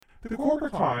The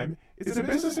Corporate Climb is a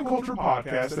business and culture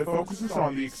podcast that focuses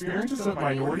on the experiences of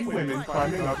minority women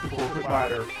climbing up the corporate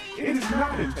ladder. It is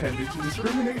not intended to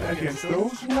discriminate against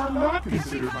those who are not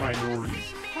considered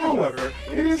minorities. However,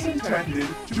 it is intended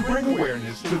to bring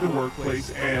awareness to the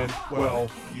workplace and, well,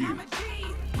 you.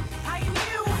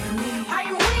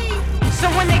 So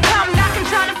when they come knocking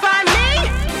trying to find me,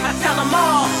 I tell them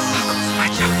all.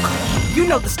 You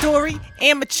know the story.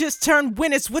 Amateurs turn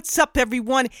winners. What's up,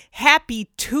 everyone? Happy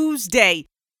Tuesday,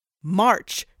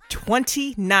 March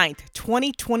 29th,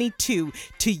 2022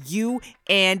 to you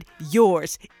and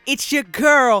yours. It's your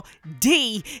girl,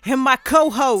 D, and my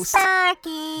co-host,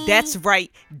 Sparky. That's right.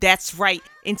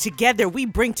 And together we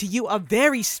bring to you a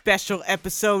very special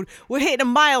episode. We're hitting a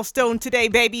milestone today,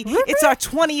 baby. It's our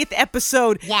 20th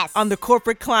episode on the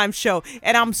Corporate Climb Show.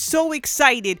 And I'm so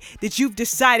excited that you've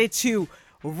decided to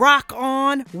rock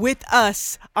on with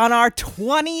us on our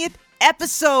 20th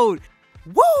episode.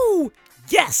 Woo!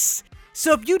 Yes!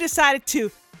 So if you decided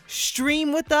to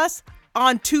stream with us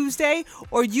on Tuesday,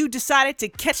 or you decided to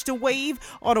catch the wave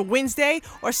on a Wednesday,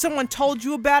 or someone told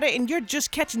you about it and you're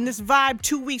just catching this vibe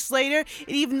 2 weeks later,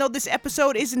 and even though this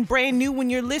episode isn't brand new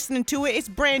when you're listening to it, it's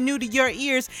brand new to your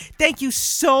ears. Thank you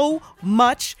so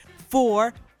much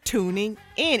for tuning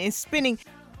in and spending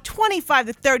 25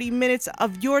 to 30 minutes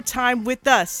of your time with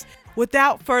us.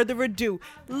 Without further ado,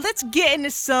 let's get into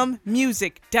some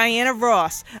music. Diana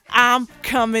Ross, I'm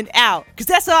coming out. Because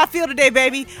that's how I feel today,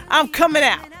 baby. I'm coming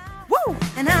out. Woo!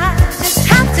 And I just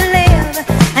have to live,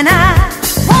 and I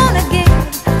wanna give.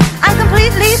 I'm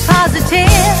completely positive.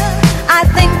 I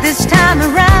think this time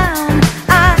around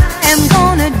I am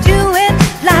gonna do it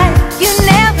like you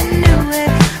never knew it.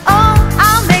 Oh,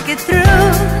 I'll make it through.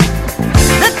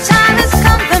 The time has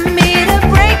come for me to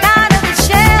break out of the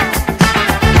shell.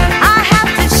 I have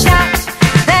to shout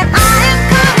that I am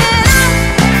coming out.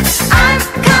 I'm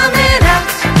coming out.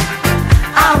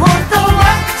 I want the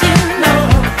world to know.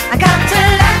 I got to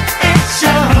let it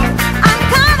show. I'm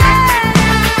coming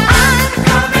out.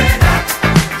 Coming.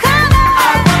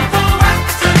 I want the world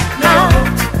to know.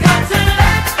 Got to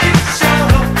let it show.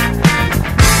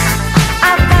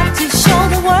 I've got to show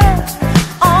the world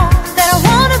all that I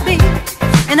wanna be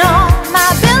and all my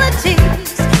abilities.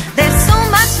 There's so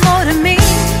much more to me.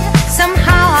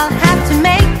 Somehow I'll have to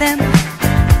make them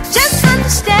just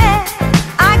understand.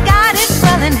 I got it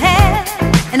well in hand,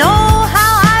 and oh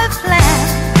how I've planned.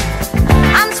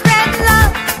 I'm spreading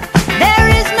love. There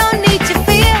is no need to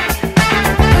fear,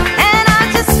 and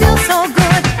I just feel so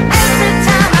good every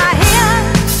time I hear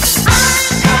I'm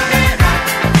coming out.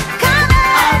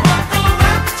 Coming. I want the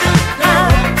world to know.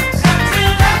 Got to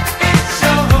let it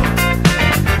show.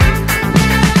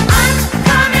 I'm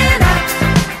coming out.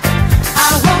 I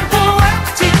want the world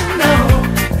to know.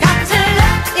 Got to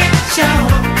let it show.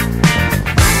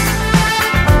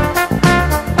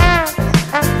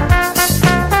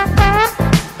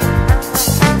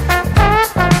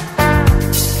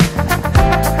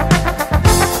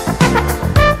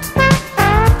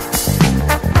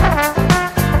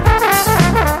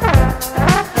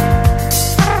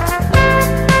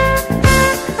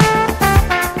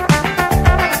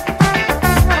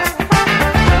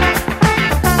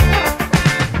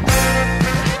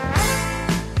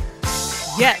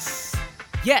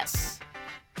 Yes.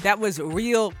 That was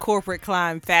real Corporate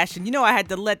Climb fashion. You know, I had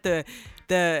to let the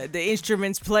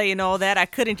instruments play and all that. I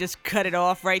couldn't just cut it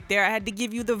off right there. I had to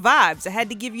give you the vibes. I had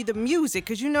to give you the music.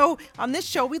 Because, you know, on this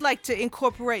show, we like to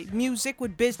incorporate music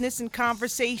with business and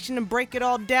conversation and break it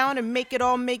all down and make it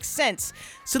all make sense.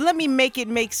 So let me make it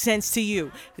make sense to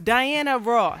you. Diana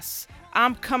Ross,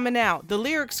 I'm coming out. The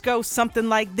lyrics go something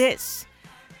like this.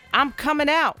 I'm coming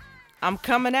out. I'm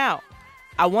coming out.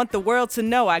 I want the world to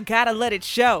know. I gotta let it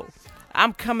show.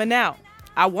 I'm coming out.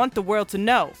 I want the world to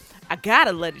know. I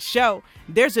gotta let it show.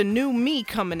 There's a new me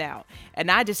coming out, and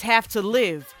I just have to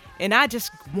live, and I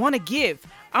just want to give.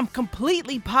 I'm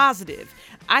completely positive.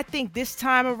 I think this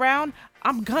time around,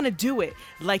 I'm gonna do it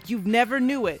like you've never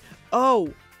knew it.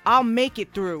 Oh, I'll make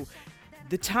it through.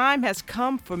 The time has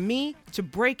come for me to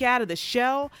break out of the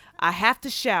shell. I have to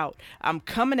shout. I'm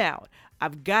coming out.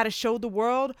 I've got to show the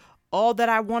world all that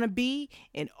I want to be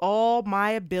and all my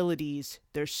abilities.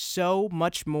 There's so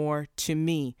much more to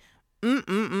me.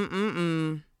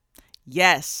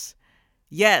 Yes.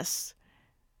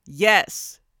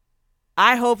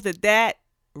 I hope that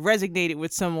resonated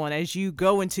with someone as you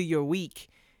go into your week,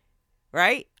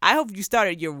 right? I hope you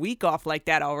started your week off like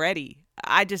that already.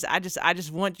 I just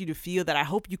want you to feel that. I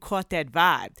hope you caught that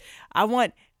vibe. I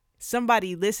want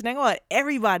somebody listening. I want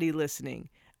everybody listening.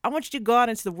 I want you to go out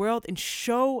into the world and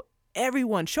show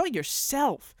everyone, show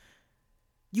yourself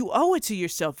You owe it to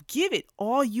yourself. Give it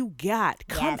all you got.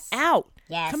 Come Yes. out.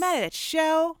 Yes. Come out of that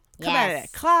shell. Come out of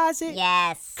Yes. that closet.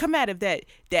 Yes. Come out of that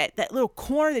little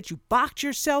corner that you boxed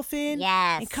yourself in.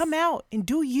 Yes. And come out and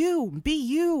do you. Be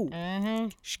you. Mm-hmm.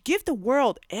 Give the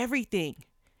world everything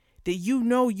that you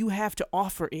know you have to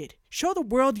offer it. Show the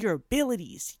world your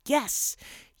abilities. Yes.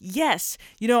 Yes.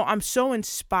 You know, I'm so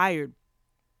inspired.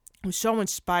 I'm so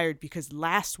inspired because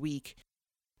last week,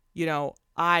 you know,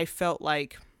 I felt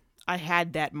like I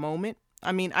had that moment.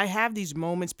 I mean, I have these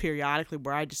moments periodically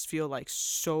where I just feel like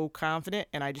so confident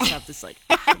and I just have this like,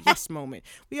 yes moment.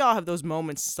 We all have those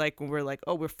moments like when we're like,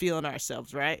 oh, we're feeling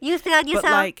ourselves, right? You was feeling yourself?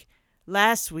 But like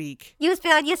last week, You was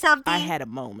feeling yourself, D? I had a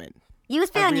moment. You was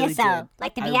I feeling really yourself, did.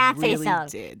 like the I Beyonce really song.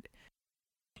 did.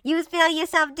 You was feeling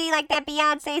yourself, D, like that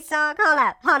Beyonce song? Hold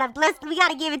up. We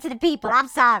gotta give it to the people. I'm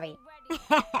sorry.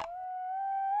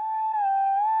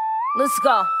 Let's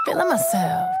go. Feeling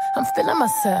myself. I'm feeling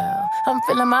myself. I'm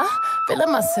feeling myself. I'm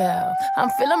feeling myself. I'm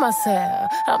feeling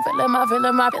myself.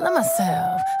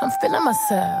 I'm feeling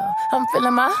myself. I'm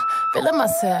feeling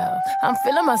myself. I'm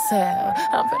feeling myself.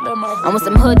 I want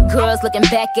some hood girls looking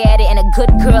back at it and a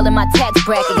good girl in my tax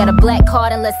bracket. Got a black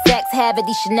card and let sex have it.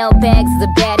 These Chanel bags is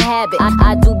a bad habit.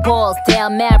 I do balls,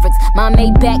 down Mavericks. My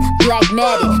Maybach, black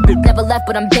matted. Never left,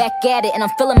 but I'm back at it and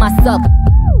I'm feeling myself.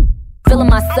 Feeling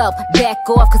myself, back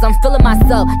off, cause I'm feeling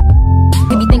myself.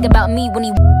 If you think about me when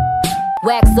he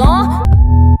wax on,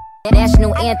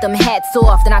 national anthem, hats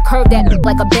off. Then I curve that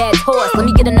like a bad horse. Let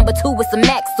me get a number 2 with some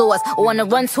Max sauce, or on a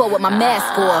run tour with my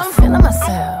mask off. I'm feeling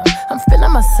myself, I'm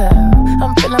feeling myself.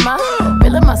 I'm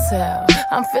feeling myself.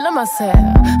 I'm feeling myself.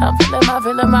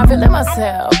 I'm feeling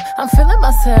myself. I'm feeling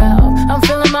myself. I'm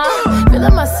feeling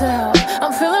myself.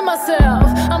 I'm feeling myself.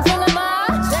 I'm feeling my.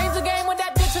 Change the game when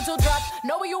that digital drop.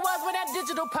 Know where you was when that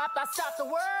digital pop. I stopped the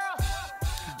world.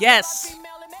 Yes.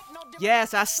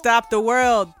 Yes, I stopped the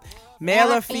world.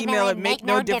 Male or female, it make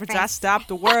no difference. I stopped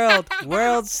the world.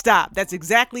 World stop. That's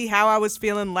exactly how I was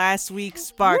feeling last week,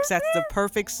 Sparks. That's the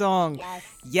perfect song.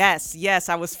 Yes,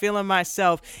 I was feeling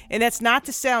myself. And that's not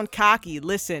to sound cocky.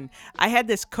 Listen, I had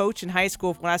this coach in high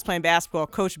school when I was playing basketball,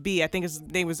 Coach B. I think his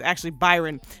name was actually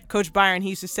Byron. Coach Byron, he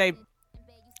used to say,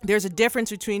 there's a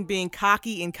difference between being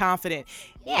cocky and confident.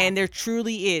 Yeah. And there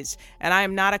truly is. And I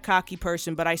am not a cocky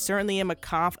person, but I certainly am a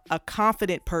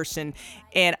confident person.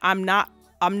 And I'm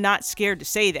not scared to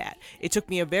say that. It took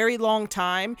me a very long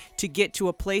time to get to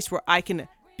a place where I can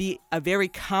be a very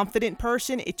confident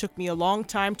person. It took me a long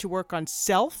time to work on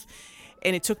self.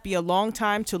 And it took me a long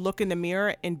time to look in the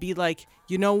mirror and be like,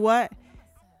 you know what?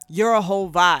 You're a whole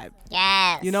vibe.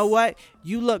 Yes. You know what?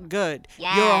 You look good.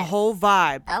 Yes. You're a whole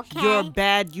vibe. Okay. You're a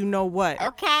bad you know what.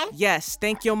 Okay. Yes.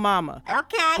 Thank your mama.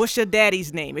 Okay. What's your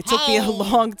daddy's name? It took me a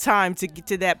long time to get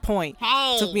to that point.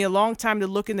 Hey. It took me a long time to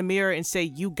look in the mirror and say,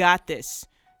 you got this.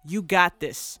 You got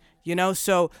this. You know,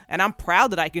 so, and I'm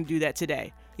proud that I can do that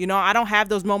today. You know, I don't have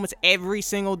those moments every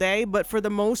single day, but for the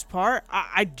most part,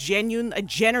 I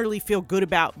generally feel good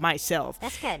about myself.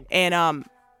 That's good. And,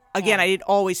 again, I didn't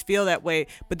always feel that way,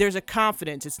 but there's a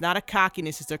confidence. It's not a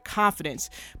cockiness, it's a confidence.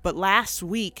 But last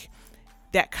week,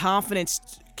 that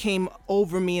confidence came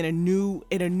over me in a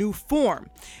new form.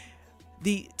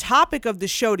 The topic of the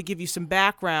show, to give you some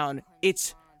background,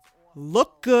 it's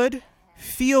look good,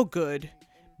 feel good,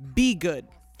 be good.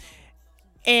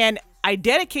 And I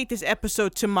dedicate this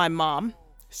episode to my mom,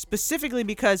 specifically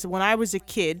because when I was a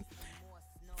kid,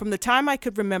 from the time I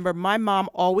could remember, my mom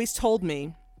always told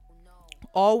me,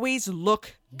 always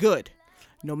look good.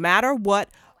 No matter what,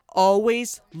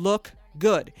 always look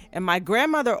good. And my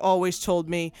grandmother always told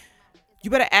me, you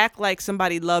better act like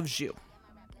somebody loves you.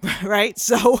 Right?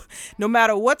 So no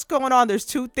matter what's going on, there's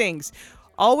two things.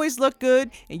 Always look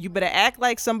good, and you better act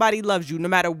like somebody loves you. No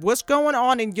matter what's going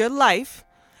on in your life,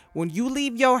 when you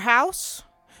leave your house,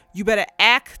 you better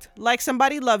act like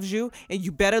somebody loves you, and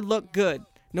you better look good.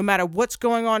 No matter what's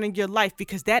going on in your life,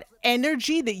 because that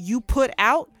energy that you put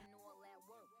out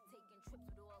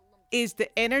is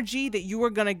the energy that you are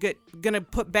gonna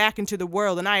put back into the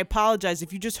world. And I apologize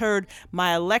if you just heard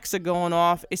my Alexa going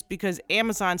off. It's because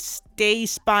Amazon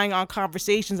stays spying on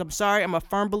conversations. I'm sorry, I'm a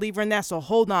firm believer in that. So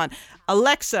hold on,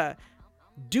 Alexa,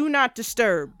 do not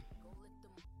disturb.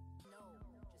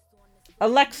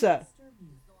 Alexa,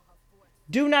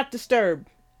 do not disturb.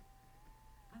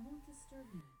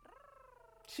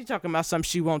 She talking about something,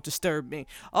 she won't disturb me.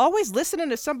 Always listening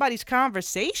to somebody's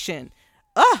conversation.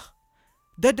 Ugh.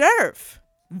 The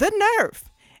nerve.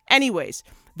 Anyways,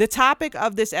 the topic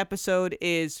of this episode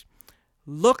is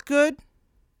look good,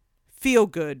 feel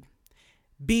good,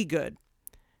 be good.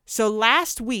 So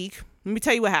last week, let me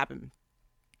tell you what happened.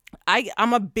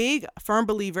 I'm a big, firm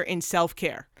believer in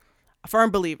self-care. a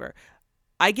firm believer.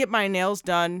 I get my nails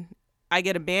done. I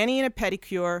get a mani and a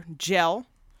pedicure gel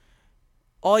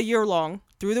all year long.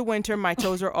 Through the winter, my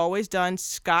toes are always done.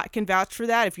 Scott can vouch for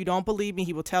that. If you don't believe me,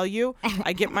 he will tell you.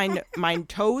 I get my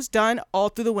toes done all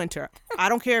through the winter. I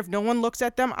don't care if no one looks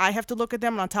at them. I have to look at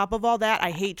them. And on top of all that, I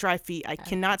hate dry feet. I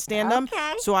cannot stand them.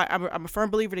 So I'm a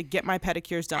firm believer to get my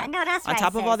pedicures done. I know that's on right,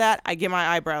 top of all sis. that, I get my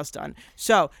eyebrows done.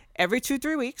 So every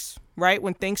 2-3 weeks, right,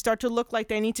 when things start to look like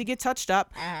they need to get touched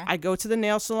up, I go to the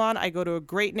nail salon. I go to a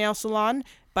great nail salon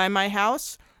by my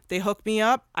house. They hook me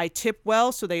up. I tip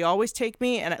well, so they always take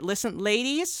me. And listen,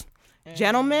 ladies,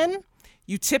 gentlemen,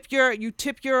 you tip your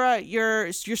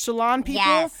salon people.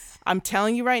 Yes. I'm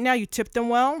telling you right now, you tip them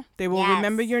well. They will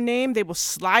remember your name. They will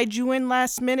slide you in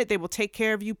last minute. They will take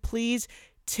care of you. Please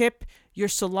tip your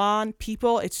salon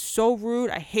people. It's so rude.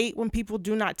 I hate when people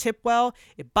do not tip well.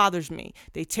 It bothers me.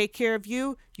 They take care of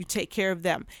you. You take care of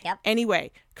them. Yep.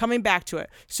 Anyway, coming back to it.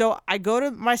 So I go to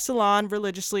my salon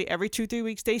religiously. Every 2-3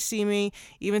 weeks they see me,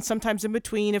 even sometimes in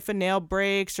between if a nail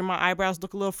breaks or my eyebrows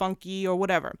look a little funky or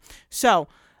whatever. So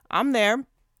I'm there,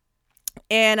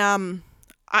 and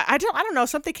I don't know,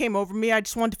 something came over me. I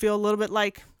just wanted to feel a little bit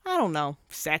like, I don't know,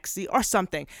 sexy or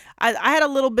something. I had a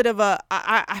little bit of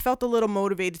I felt a little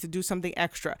motivated to do something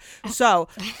extra. So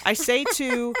I say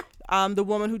to the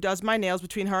woman who does my nails,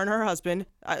 between her and her husband,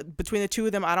 between the two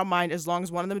of them, I don't mind as long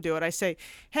as one of them do it. I say,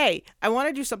 hey, I want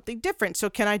to do something different. So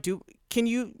can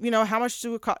you, how much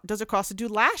does it cost to do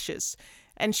lashes?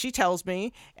 And she tells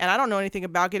me, and I don't know anything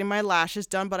about getting my lashes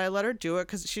done, but I let her do it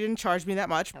because she didn't charge me that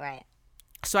much. Right.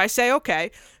 So I say, okay.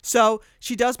 So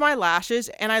she does my lashes,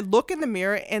 and I look in the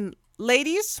mirror, and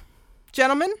ladies,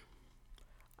 gentlemen,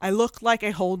 I look like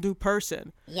a whole new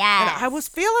person. Yes. And I was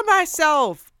feeling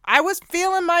myself.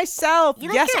 You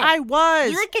look Yes, good. I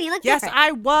was. You look good. You look Yes, different.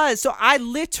 I was. So I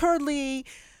literally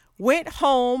went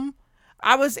home.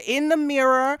 I was in the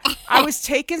mirror. I was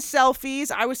taking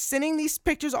selfies. I was sending these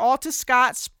pictures all to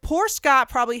Scott. Poor Scott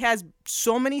probably has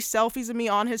so many selfies of me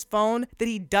on his phone that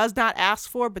he does not ask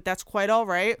for, but that's quite all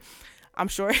right. I'm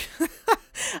sure.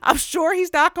 I'm sure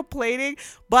he's not complaining.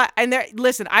 But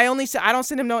listen, I don't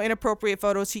send him no inappropriate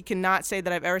photos. He cannot say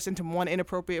that I've ever sent him one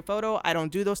inappropriate photo. I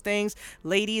don't do those things.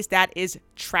 Ladies, that is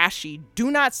trashy. Do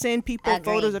not send people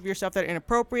Agreed. photos of yourself that are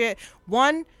inappropriate.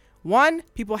 One,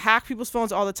 people hack people's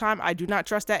phones all the time. I do not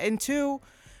trust that. And two,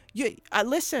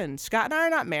 listen, Scott and I are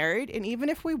not married. And even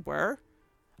if we were,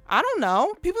 I don't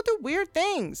know. People do weird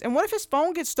things. And what if his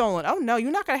phone gets stolen? Oh, no,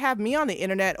 you're not going to have me on the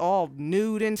internet all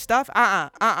nude and stuff. I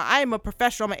am a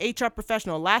professional. I'm an HR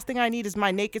professional. Last thing I need is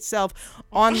my naked self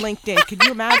on LinkedIn. Can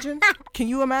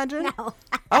you imagine? No.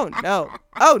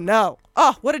 Oh, no.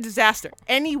 Oh, what a disaster.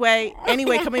 Anyway,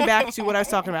 coming back to what I was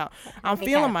talking about. I'm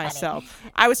feeling myself.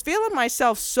 I was feeling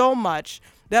myself so much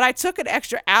that I took an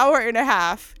extra hour and a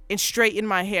half and straightened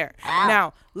my hair. Wow.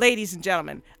 Now, ladies and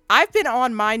gentlemen, I've been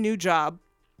on my new job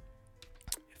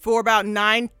for about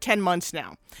 9-10 months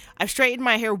now. I've straightened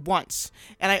my hair once,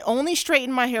 and I only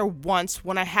straightened my hair once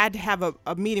when I had to have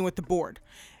a meeting with the board.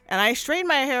 And I straighten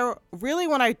my hair really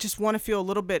when I just want to feel a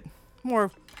little bit more,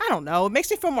 I don't know, it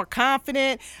makes me feel more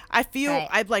confident. I feel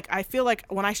like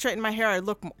when I straighten my hair,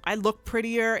 I look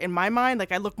prettier in my mind,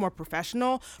 like I look more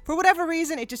professional. For whatever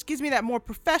reason, it just gives me that more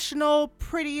professional,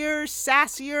 prettier,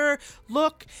 sassier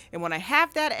look. And when I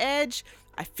have that edge,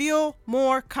 I feel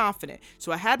more confident.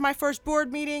 So I had my first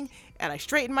board meeting and I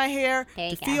straightened my hair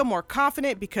to feel more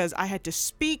confident because I had to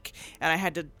speak and I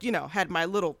had to, had my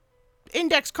little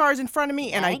index cards in front of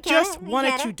me and I just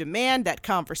wanted to demand that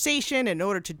conversation. In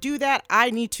order to do that,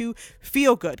 I need to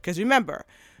feel good. Because remember,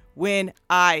 when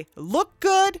I look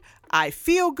good, I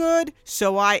feel good,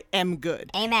 so I am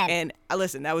good. Amen. And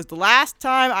listen, that was the last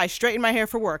time I straightened my hair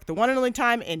for work. The one and only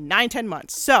time in 9-10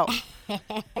 months. So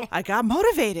I got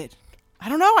motivated. I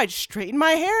don't know, I just straightened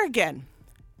my hair again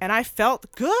and I felt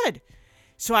good.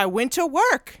 So I went to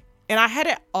work and I had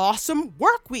an awesome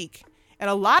work week and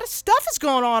a lot of stuff is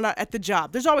going on at the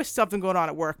job. There's always something going on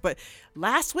at work, but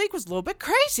last week was a little bit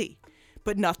crazy,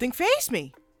 but nothing fazed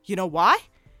me. You know why?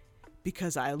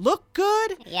 Because I looked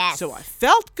good. Yes. So I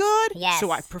felt good. Yes. So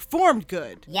I performed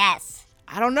good. Yes.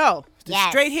 I don't know. The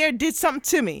straight hair did something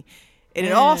to me. And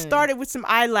it all started with some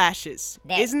eyelashes.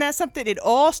 Isn't that something? It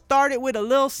all started with a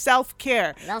little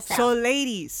self-care. So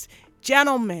ladies,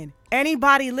 gentlemen,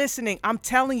 anybody listening, I'm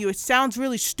telling you, it sounds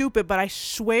really stupid, but I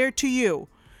swear to you,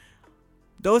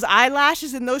 those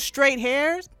eyelashes and those straight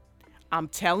hairs, I'm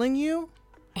telling you,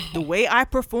 the way I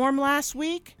performed last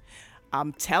week,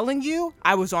 I'm telling you,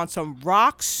 I was on some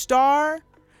rock star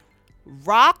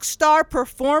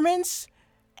performance,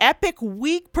 epic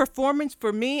week performance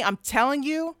for me. I'm telling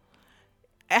you.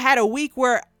 had a week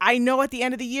where I know at the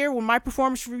end of the year when my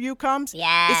performance review comes,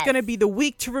 it's going to be the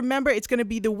week to remember. It's going to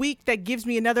be the week that gives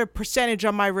me another percentage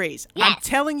on my raise. I'm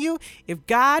telling you, if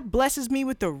God blesses me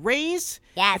with the raise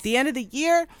at the end of the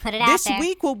year, this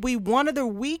week will be one of the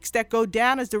weeks that go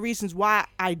down as the reasons why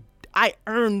I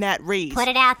earned that raise. Put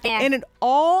it out there. And it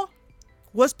all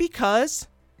was because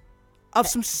of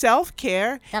some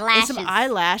self-care and some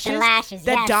eyelashes. The lashes,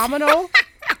 that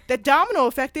domino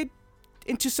affected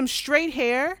into some straight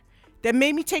hair that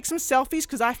made me take some selfies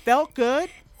because I felt good,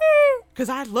 because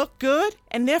I looked good,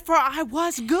 and therefore I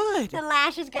was good. The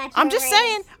lashes got you. I'm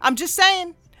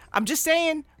just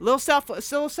saying. Little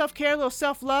self-care, little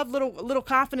self-love, little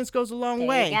confidence goes a long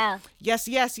way. There you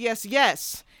Yes.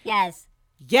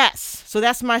 Yes. So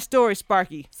that's my story,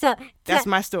 Sparky. That's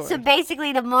my story. So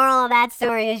basically, the moral of that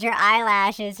story is your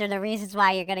eyelashes are the reasons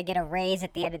why you're gonna get a raise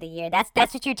at the end of the year. That's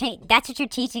what you're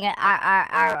teaching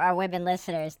our women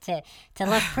listeners to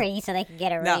look pretty so they can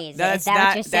get a raise. Is that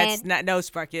what you're saying? No,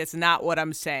 Sparky. That's not what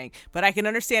I'm saying. But I can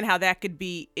understand how that could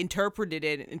be interpreted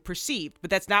and perceived. But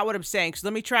that's not what I'm saying. So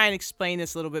let me try and explain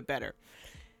this a little bit better.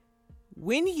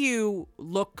 When you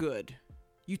look good,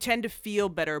 you tend to feel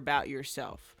better about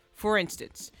yourself. For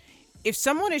instance, if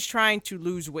someone is trying to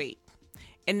lose weight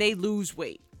and they lose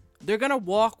weight, they're going to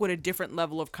walk with a different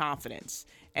level of confidence.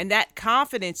 And that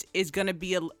confidence is going to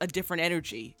be a different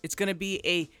energy. It's going to be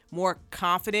a more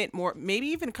confident, maybe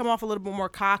even come off a little bit more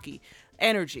cocky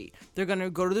energy. They're going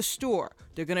to go to the store.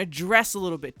 They're going to dress a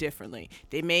little bit differently.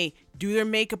 They may do their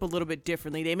makeup a little bit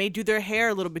differently. They may do their hair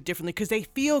a little bit differently because they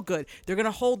feel good. They're going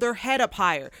to hold their head up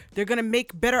higher. They're going to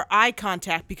make better eye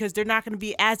contact because they're not going to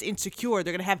be as insecure.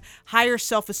 They're going to have higher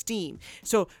self-esteem.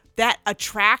 So that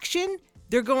attraction,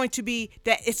 they're going to be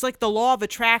that. It's like the law of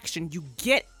attraction. You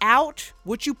get out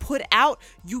what you put out,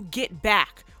 you get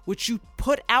back. What you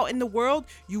put out in the world,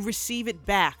 you receive it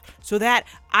back. So that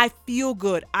I feel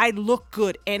good, I look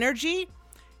good energy,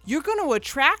 you're going to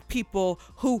attract people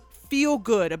who feel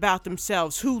good about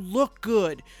themselves, who look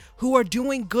good, who are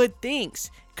doing good things.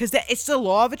 Because it's the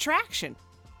law of attraction.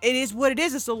 It is what it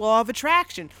is. It's the law of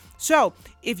attraction. So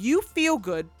if you feel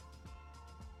good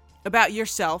about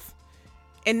yourself,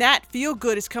 and that feel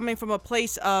good is coming from a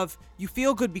place of you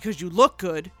feel good because you look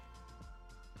good,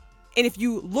 and if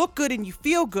you look good and you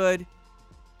feel good,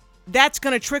 that's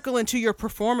going to trickle into your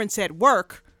performance at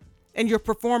work and your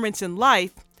performance in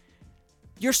life.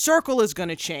 Your circle is going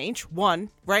to change, one,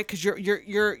 right? Because your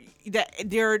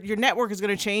network is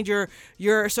going to change.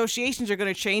 Your associations are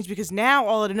going to change because now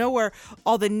all out of nowhere,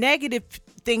 all the negative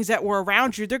things that were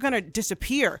around you, they're going to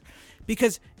disappear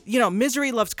because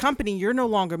misery loves company. You're no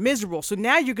longer miserable. So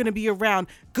now you're going to be around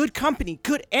good company,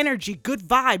 good energy, good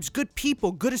vibes, good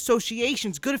people, good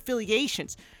associations, good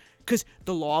affiliations. Because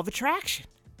the law of attraction.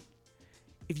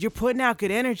 If you're putting out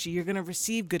good energy, you're going to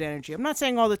receive good energy. I'm not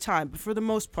saying all the time, but for the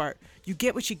most part, you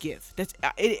get what you give.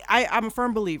 I'm a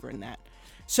firm believer in that.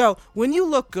 So when you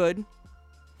look good,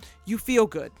 you feel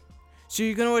good. So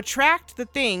you're going to attract the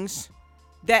things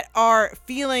that are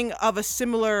feeling of a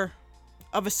similar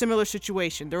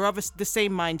situation. They're of the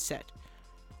same mindset.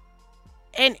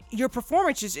 And your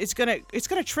performance is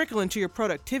gonna trickle into your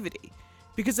productivity.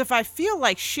 Because if I feel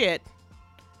like shit,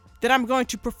 then I'm going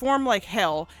to perform like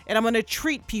hell and I'm going to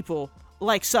treat people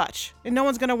like such. And no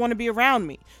one's going to want to be around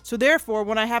me. So therefore,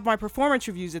 when I have my performance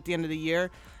reviews at the end of the year,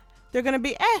 they're going to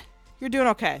be, you're doing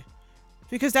okay.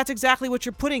 Because that's exactly what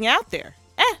you're putting out there.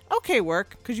 Okay,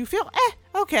 work. Because you feel,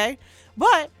 okay.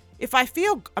 But if I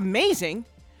feel amazing,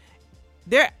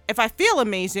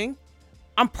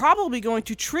 I'm probably going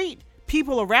to treat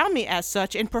people around me as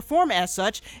such and perform as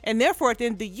such. And therefore, at the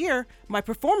end of the year, my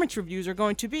performance reviews are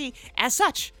going to be as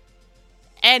such.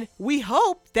 And we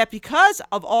hope that because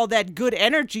of all that good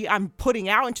energy I'm putting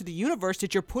out into the universe,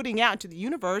 that you're putting out into the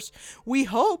universe, we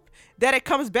hope that it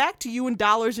comes back to you in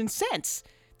dollars and cents,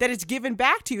 that it's given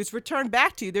back to you, it's returned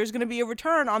back to you. There's going to be a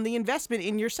return on the investment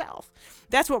in yourself.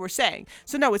 That's what we're saying.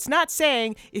 So no, it's not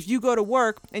saying if you go to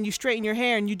work and you straighten your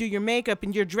hair and you do your makeup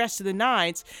and you're dressed to the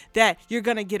nines that you're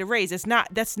going to get a raise.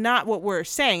 That's not what we're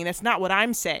saying. That's not what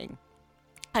I'm saying.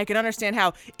 I can understand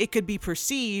how it could be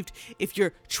perceived if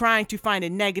you're trying to find a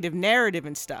negative narrative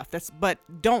and stuff. But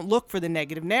don't look for the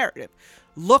negative narrative.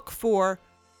 Look for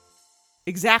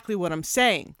exactly what I'm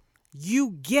saying.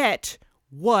 You get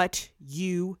what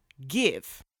you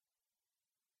give.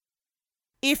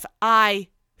 If I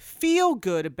feel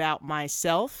good about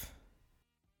myself,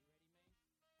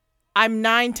 I'm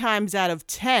 9 times out of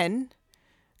 10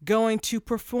 going to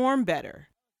perform better.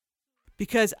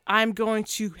 Because I'm going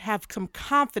to have some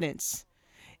confidence.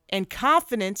 And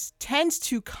confidence tends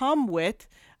to come with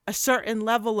a certain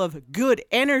level of good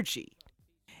energy.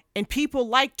 And people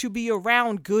like to be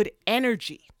around good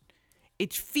energy.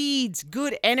 It feeds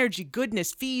good energy.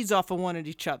 Goodness feeds off of one of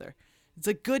each other. It's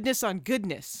like goodness on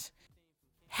goodness.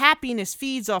 Happiness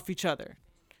feeds off each other.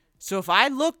 So if I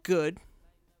look good,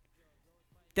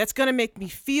 that's going to make me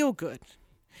feel good.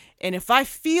 And if I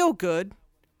feel good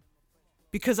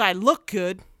because I look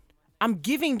good, I'm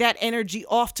giving that energy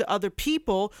off to other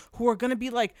people who are going to be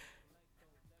like,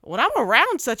 when I'm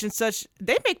around such and such,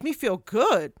 they make me feel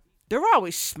good. They're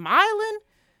always smiling.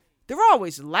 They're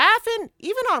always laughing.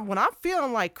 Even when I'm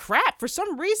feeling like crap, for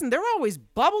some reason, they're always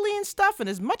bubbly and stuff. And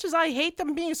as much as I hate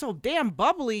them being so damn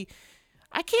bubbly,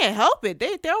 I can't help it.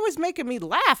 They're always making me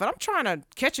laugh. And I'm trying to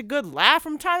catch a good laugh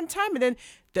from time to time. And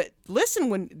then, listen,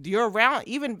 when you're around,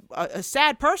 even a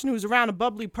sad person who's around a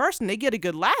bubbly person, they get a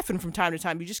good laugh. And from time to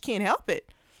time, you just can't help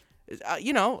it.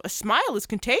 A smile is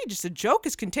contagious. A joke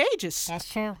is contagious.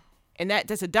 That's true. And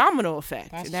that's a domino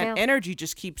effect. That's and that true. energy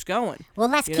just keeps going. Well,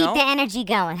 let's keep the energy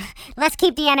going. Let's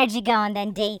keep the energy going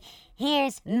then, D.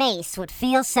 Here's Mace with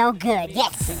Feel So Good.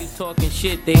 Yes. Niggas talking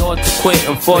shit, they ought to quit.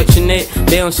 Unfortunate,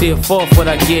 they don't see a fault what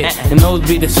I get. And those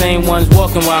be the same ones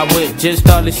walking while I whip. Just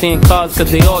started seeing cars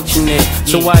cause they auction it.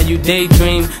 So while you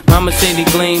daydream, mama say they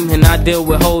gleam. And I deal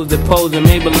with hoes that pose in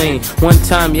Maybelline. One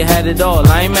time you had it all.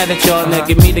 I ain't mad at y'all, now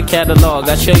give me the catalog.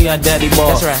 I show you how daddy ball.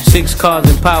 That's right. 6 cars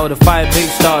and power to 5 big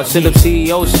stars. Sit up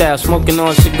CEO style, smoking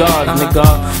on cigars,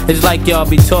 nigga. It's like y'all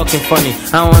be talking funny.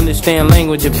 I don't understand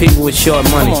language of people with short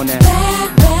money. Come on now.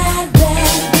 Bad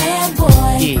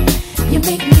boy. Yeah. You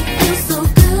make me feel so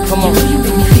good. Come on. You know you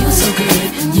make me feel so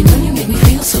good. You know you make me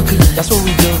feel so good. That's what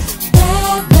we do.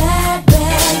 Bad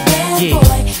Yeah.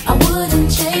 boy. I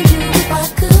wouldn't change you if I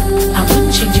could. I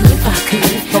wouldn't change you if I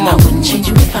could. Come on. I wouldn't change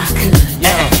you if I could.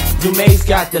 Do Mace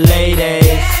got the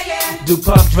ladies. Do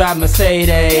Puff drive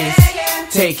Mercedes.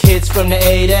 Take hits from the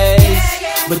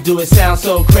 80s. But do it sound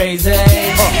so crazy?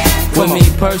 For me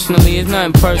personally, it's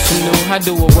nothing personal. I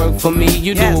do what work for me,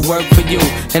 you do what work for you.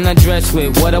 And I dress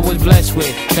with what I was blessed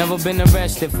with. Never been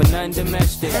arrested for nothing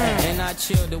domestic. And I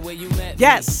chill the way you met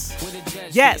Yes. me. With a gesture,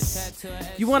 Yes. tattoo,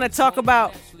 You want to talk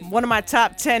about one of my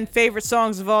top 10 favorite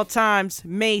songs of all times?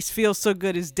 Mace, Feels So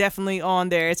Good is definitely on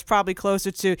there. It's probably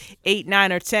closer to 8,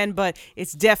 9, or 10, but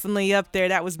it's definitely up there.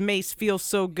 That was Mace, Feels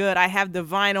So Good. I have the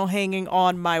vinyl hanging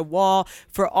on my wall.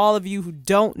 For all of you who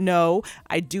don't know,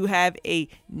 I do have a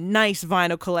nice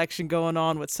vinyl collection going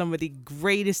on with some of the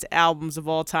greatest albums of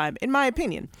all time, in my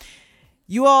opinion.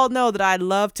 You all know that I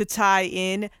love to tie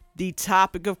in the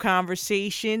topic of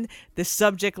conversation, the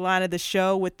subject line of the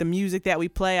show with the music that we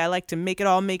play. I like to make it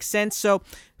all make sense. So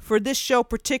for this show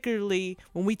particularly,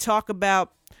 when we talk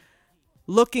about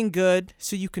looking good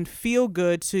so you can feel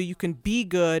good, so you can be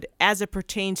good as it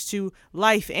pertains to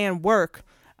life and work,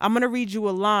 I'm going to read you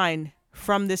a line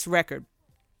from this record.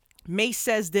 Mace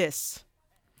says this: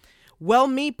 "Well,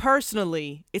 me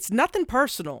personally, it's nothing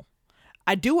personal.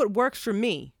 I do what works for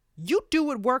me. You do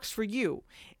what works for you.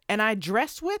 And I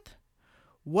dress with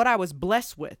what I was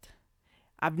blessed with.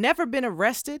 I've never been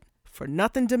arrested for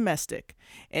nothing domestic."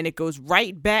 And it goes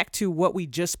right back to what we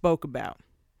just spoke about.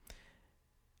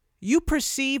 You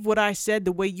perceive what I said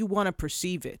the way you want to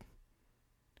perceive it.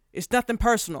 It's nothing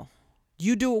personal.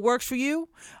 You do what works for you.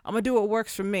 I'm going to do what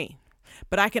works for me.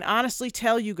 But I can honestly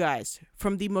tell you guys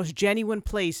from the most genuine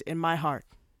place in my heart,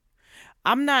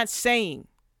 I'm not saying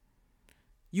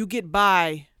you get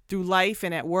by through life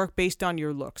and at work based on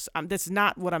your looks. That's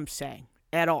not what I'm saying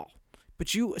at all. But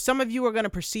some of you are going to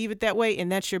perceive it that way,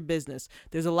 and that's your business.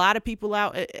 There's a lot of people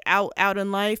out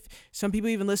in life. Some people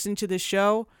even listening to this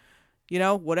show,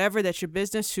 whatever, that's your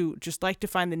business, who just like to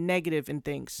find the negative in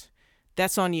things.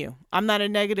 That's on you. I'm not a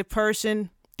negative person.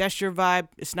 That's your vibe.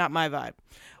 It's not my vibe.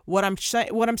 What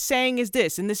I'm saying is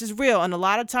this, and this is real. And a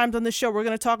lot of times on this show, we're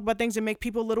going to talk about things that make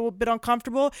people a little bit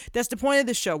uncomfortable. That's the point of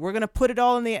the show. We're going to put it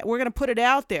we're going to put it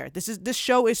out there. This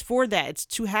show is for that. It's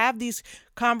to have these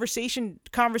conversational,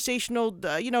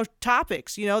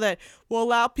 topics, that will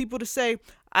allow people to say,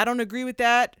 I don't agree with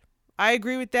that. I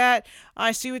agree with that.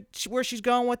 I see where she's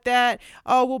going with that.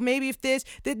 Oh, well, maybe if this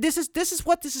is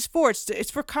what this is for.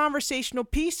 It's for conversational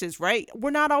pieces, right?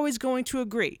 We're not always going to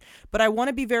agree, but I want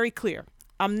to be very clear.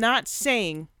 I'm not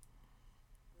saying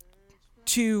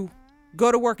to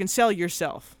go to work and sell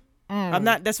yourself. I'm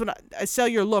not. That's what I sell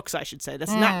your looks, I should say.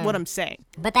 That's not what I'm saying.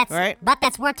 But that's right? But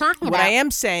that's what we're talking about. What I am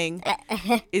saying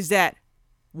is that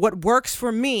what works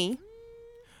for me,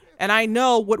 and I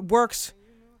know what works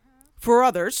for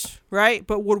others, right?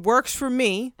 But what works for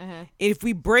me, if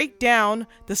we break down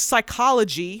the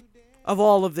psychology of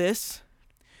all of this,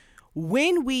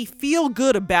 when we feel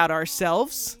good about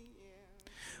ourselves,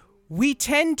 we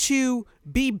tend to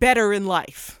be better in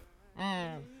life.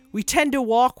 we tend to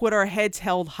walk with our heads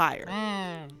held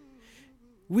higher.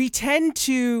 We tend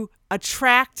to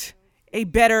attract a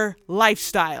better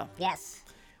lifestyle. Yes.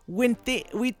 When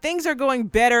things are going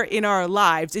better in our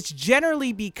lives, it's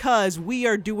generally because we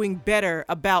are doing better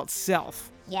about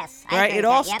self. Yes. Right? It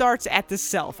all starts at the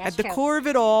self. That's at the true. core of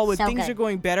it all, when So things good. are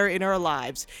going better in our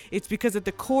lives, it's because at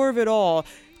the core of it all,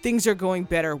 things are going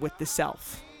better with the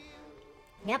self.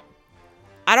 Yep.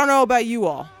 I don't know about you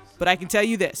all, but I can tell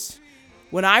you this.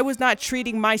 When I was not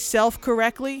treating myself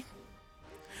correctly,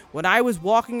 when I was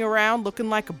walking around looking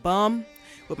like a bum,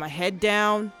 with my head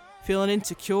down, feeling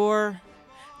insecure,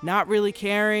 not really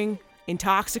caring, in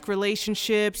toxic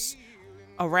relationships,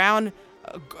 around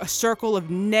a circle of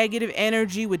negative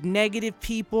energy with negative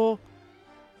people,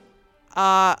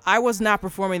 I was not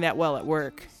performing that well at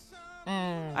work.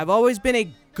 I've always been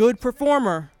a good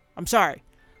performer. I'm sorry.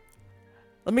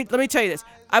 Let me tell you this.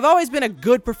 I've always been a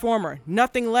good performer,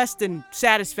 nothing less than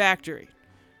satisfactory.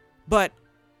 But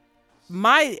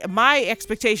my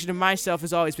expectation of myself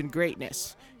has always been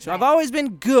greatness. So I've always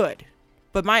been good,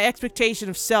 but my expectation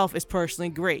of self is personally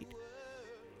great.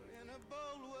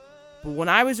 But when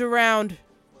I was around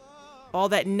all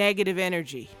that negative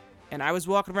energy, and I was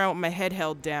walking around with my head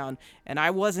held down, and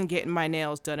I wasn't getting my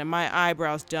nails done and my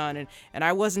eyebrows done, and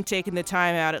I wasn't taking the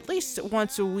time out at least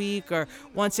once a week or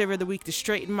once every other week to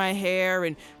straighten my hair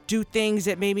and do things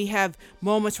that made me have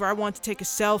moments where I want to take a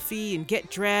selfie and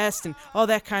get dressed and all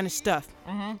that kind of stuff.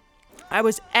 I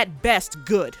was at best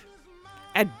good.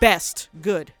 At best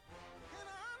good.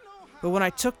 But when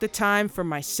I took the time for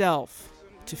myself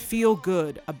to feel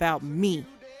good about me,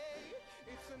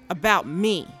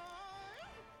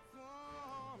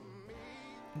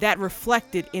 that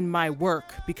reflected in my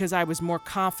work because I was more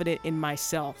confident in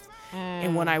myself.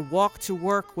 And when I walked to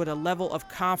work with a level of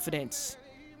confidence,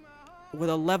 with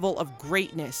a level of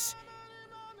greatness,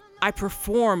 I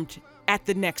performed at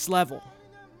the next level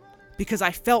because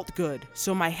I felt good.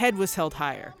 So my head was held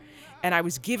higher and I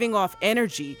was giving off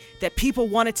energy that people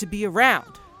wanted to be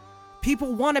around.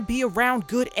 People want to be around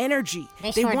good energy.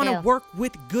 They They sure want to do. work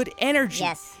with good energy.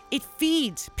 Yes. It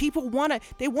feeds. People want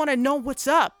to know what's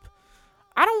up.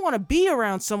 I don't want to be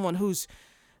around someone who's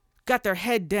got their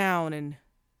head down and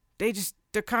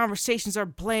their conversations are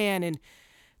bland and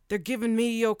they're giving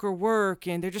mediocre work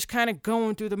and they're just kind of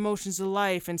going through the motions of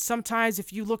life. And sometimes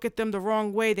if you look at them the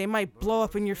wrong way, they might blow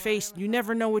up in your face. You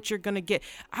never know what you're going to get.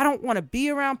 I don't want to be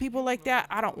around people like that.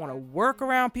 I don't want to work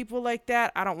around people like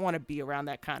that. I don't want to be around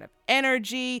that kind of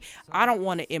energy. I don't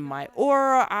want it in my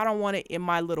aura. I don't want it in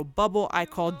my little bubble I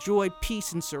call joy,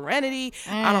 peace, and serenity.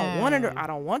 I don't want it. I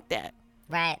don't want that.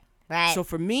 Right. So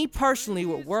for me personally,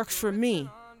 what works for me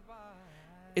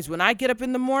is when I get up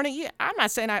in the morning, I'm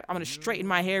not saying I'm going to straighten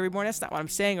my hair every morning. That's not what I'm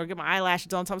saying. Or get my eyelashes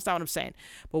done. That's not what I'm saying.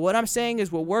 But what I'm saying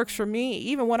is what works for me,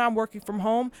 even when I'm working from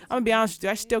home, I'm going to be honest with you,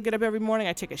 I still get up every morning.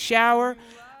 I take a shower.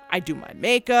 I do my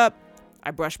makeup.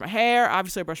 I brush my hair.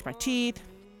 Obviously, I brush my teeth.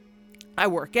 I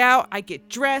work out. I get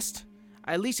dressed.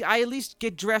 I at least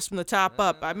get dressed from the top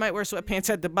up. I might wear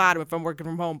sweatpants at the bottom if I'm working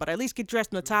from home, but I at least get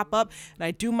dressed from the top up, and I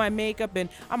do my makeup, and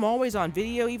I'm always on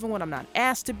video, even when I'm not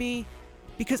asked to be,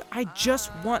 because I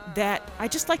just want that. I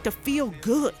just like to feel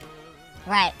good.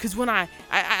 Right. Because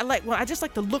I just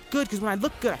like to look good, because when I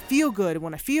look good, I feel good, and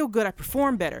when I feel good, I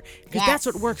perform better, because that's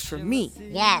what works for me.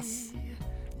 Yes.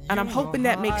 And I'm hoping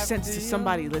that makes sense to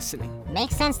somebody listening.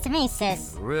 Makes sense to me,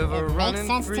 sis. River It makes running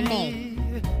sense free. to me.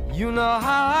 You know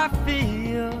how I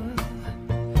feel.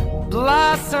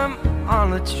 Blossom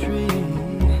on a tree.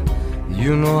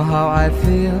 You know how I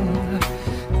feel.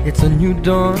 It's a new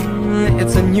dawn.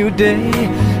 It's a new day.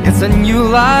 It's a new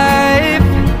life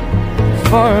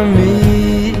for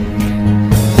me.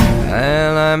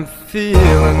 And I'm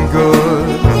feeling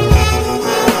good.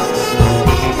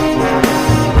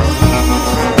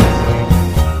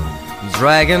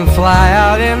 Dragonfly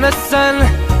out in the sun.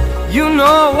 You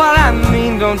know what I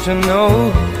mean, don't you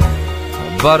know?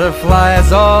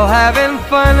 Butterflies all having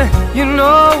fun. You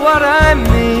know what I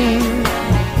mean.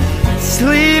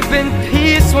 Sleep in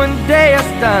peace when day is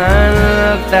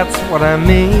done. That's what I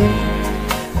mean.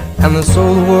 And this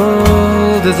old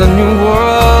world is a new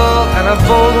world and a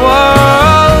bold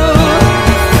world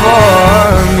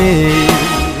for me.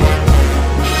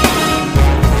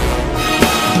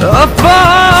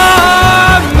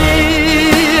 For me.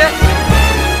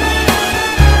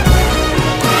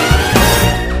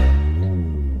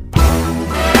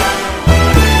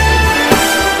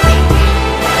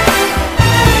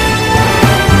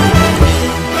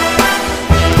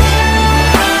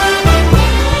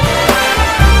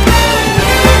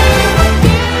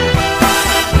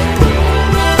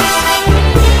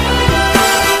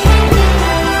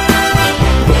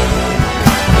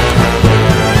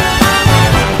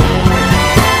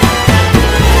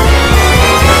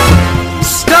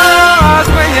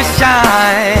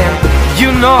 time. You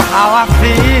know how I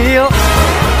feel.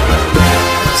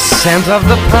 Scent of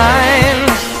the pine.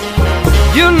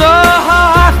 You know how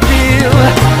I feel.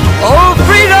 Oh,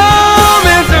 freedom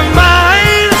is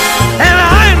mine, and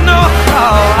I know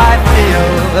how I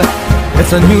feel.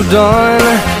 It's a new dawn,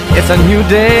 it's a new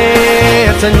day,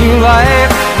 it's a new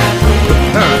life.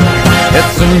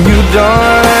 It's a new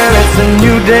dawn, it's a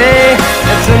new day,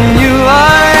 it's a new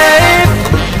life.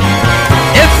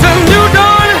 It's a new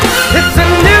dawn, it's a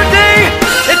new day,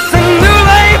 it's a new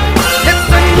life. It's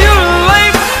a new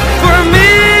life for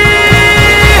me,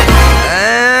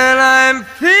 and I'm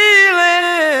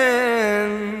feeling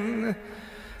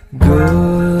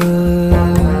good.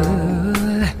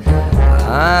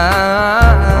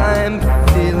 I'm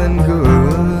feeling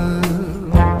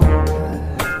good.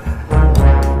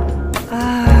 I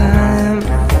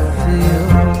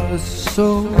feel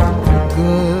so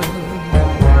good.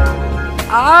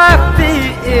 I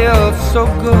feel so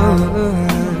good.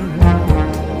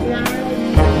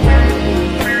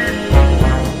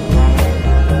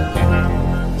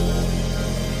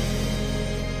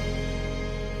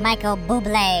 Michael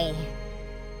Bublé,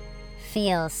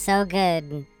 Feels So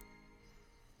Good.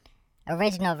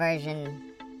 Original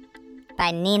version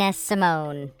by Nina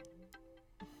Simone.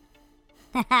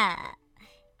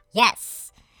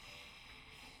 Yes.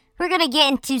 We're going to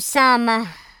get into some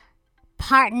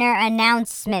partner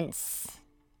announcements.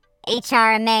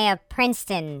 HRMA of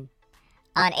Princeton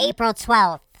on April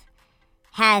 12th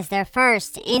has their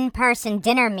first in-person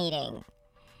dinner meeting.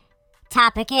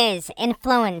 Topic is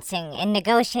influencing and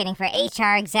negotiating for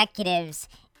HR executives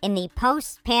in the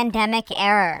post-pandemic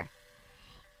era.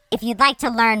 If you'd like to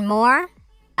learn more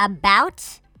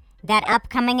about that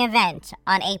upcoming event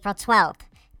on April 12th,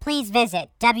 please visit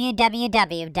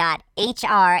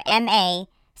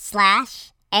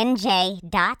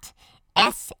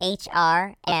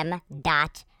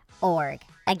www.hrma/nj.shrm.org.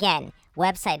 Again,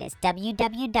 website is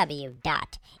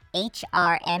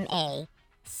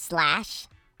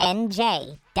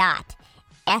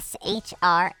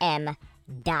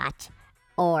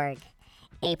www.hrma/nj.shrm.org.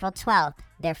 April 12th,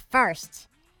 their first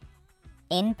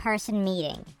in-person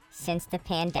meeting since the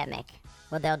pandemic,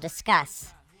 where they'll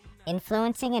discuss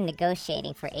influencing and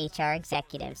negotiating for HR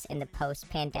executives in the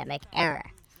post-pandemic era.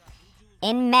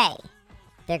 In May,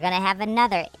 they're going to have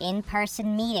another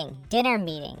in-person meeting, dinner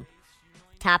meeting.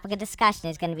 Topic of discussion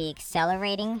is going to be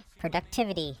accelerating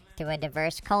productivity through a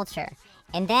diverse culture.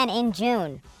 And then in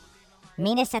June,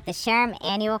 meet us at the SHRM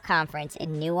Annual Conference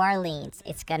in New Orleans.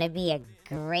 It's going to be a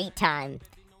great time.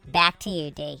 Back to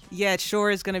you, D. Yeah, it sure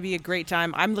is going to be a great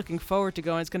time. I'm looking forward to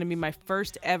going. It's going to be my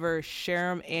first ever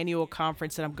SHRM Annual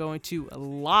Conference that I'm going to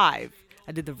live.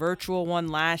 I did the virtual one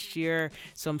last year,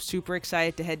 so I'm super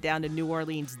excited to head down to New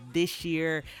Orleans this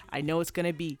year. I know it's going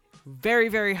to be very,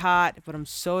 very hot, but I'm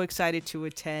so excited to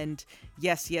attend.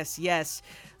 Yes, yes, yes.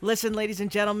 Listen, ladies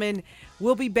and gentlemen,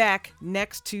 we'll be back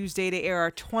next Tuesday to air our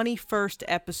 21st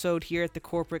episode here at the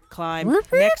Corporate Climb. Whoop,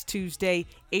 whoop. Next Tuesday,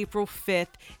 April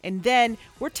 5th. And then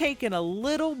we're taking a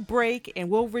little break and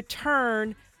we'll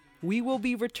return. We will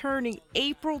be returning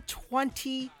April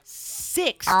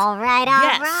 26th. All right,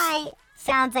 Yes. right.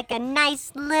 Sounds like a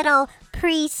nice little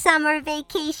pre-summer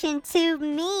vacation to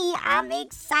me. I'm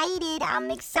excited.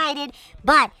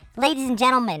 But, ladies and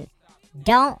gentlemen,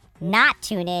 don't not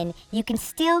tune in. You can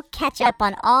still catch up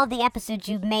on all the episodes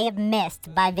you may have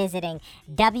missed by visiting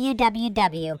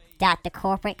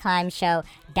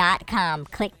www.thecorporateclimbshow.com.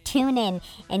 Click tune in,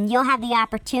 and you'll have the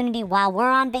opportunity while we're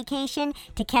on vacation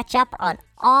to catch up on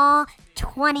all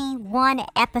 21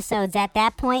 episodes at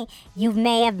that point you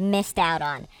may have missed out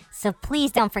on. So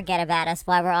please don't forget about us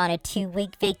while we're on a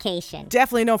 2-week vacation.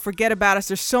 Definitely don't forget about us.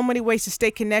 There's so many ways to stay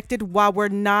connected while we're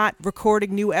not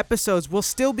recording new episodes. We'll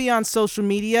still be on social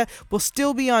media. We'll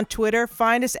still be on Twitter.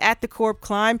 Find us at The Corp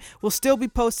Climb. We'll still be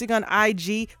posting on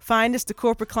IG. Find us, The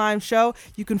Corporate Climb Show.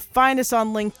 You can find us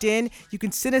on LinkedIn. You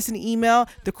can send us an email,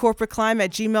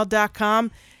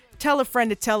 thecorporateclimb@gmail.com. Tell a friend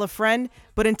to tell a friend.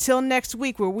 But until next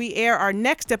week, where we air our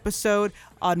next episode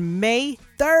on May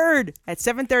 3rd at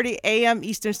 7:30 a.m.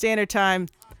 Eastern Standard Time,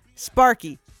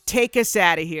 Sparky, take us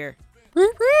out of here. Woo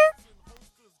woo!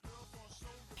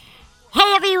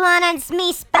 Hey everyone, it's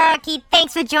me, Sparky.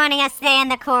 Thanks for joining us today on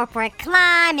the Corporate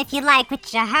Climb. If you like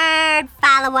what you heard,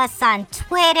 follow us on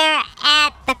Twitter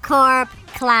at the Corp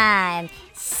Climb.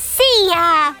 See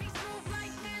ya!